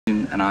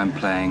And I'm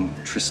playing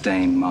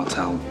Tristane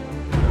Martel.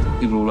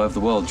 People all over the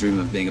world dream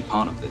of being a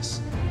part of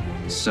this.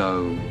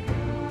 So,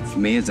 for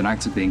me as an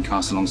actor, being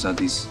cast alongside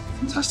these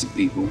fantastic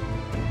people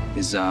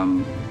is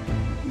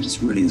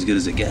it's really as good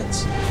as it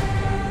gets.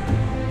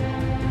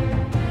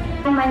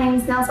 My name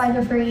is Nels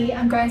Free.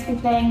 I'm going to be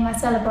playing my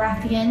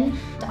celeb.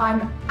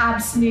 I'm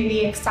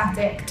absolutely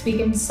ecstatic to be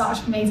given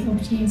such an amazing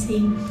opportunity,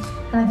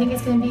 and I think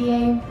it's going to be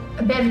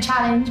a bit of a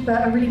challenge,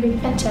 but a really big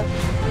adventure.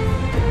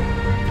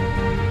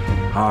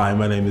 Hi,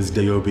 my name is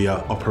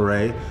Deyobia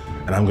Opere,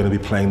 and I'm going to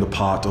be playing the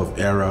part of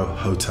Aero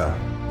Hota.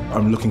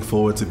 I'm looking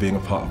forward to being a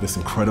part of this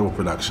incredible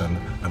production.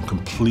 I'm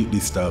completely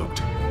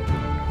stoked.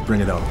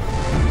 Bring it on.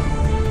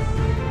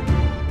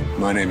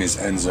 My name is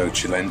Enzo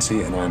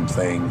Cilenti, and I'm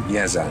playing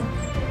Yazan.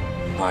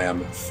 I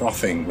am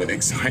frothing with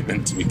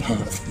excitement to be part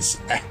of this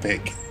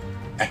epic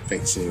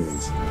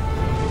series.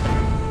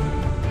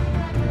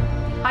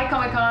 Hi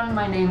Comic-Con,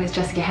 my name is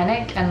Jessica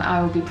Hennick and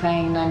I will be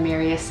playing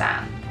Nymeria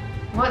San.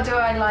 What do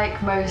I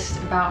like most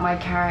about my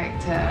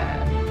character?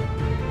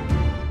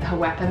 Her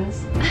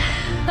weapons.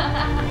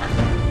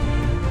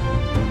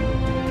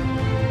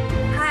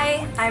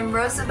 Hi, I'm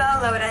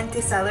Rosabelle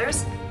Laurenti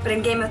Sellers, but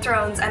in Game of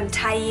Thrones I'm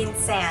Tyene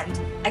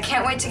Sand. I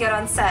can't wait to get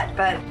on set,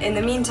 but in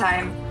the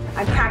meantime,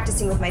 I'm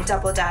practicing with my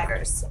double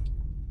daggers.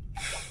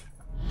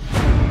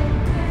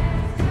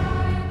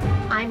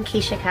 I'm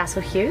Keisha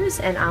Castle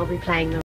Hughes and I'll be playing the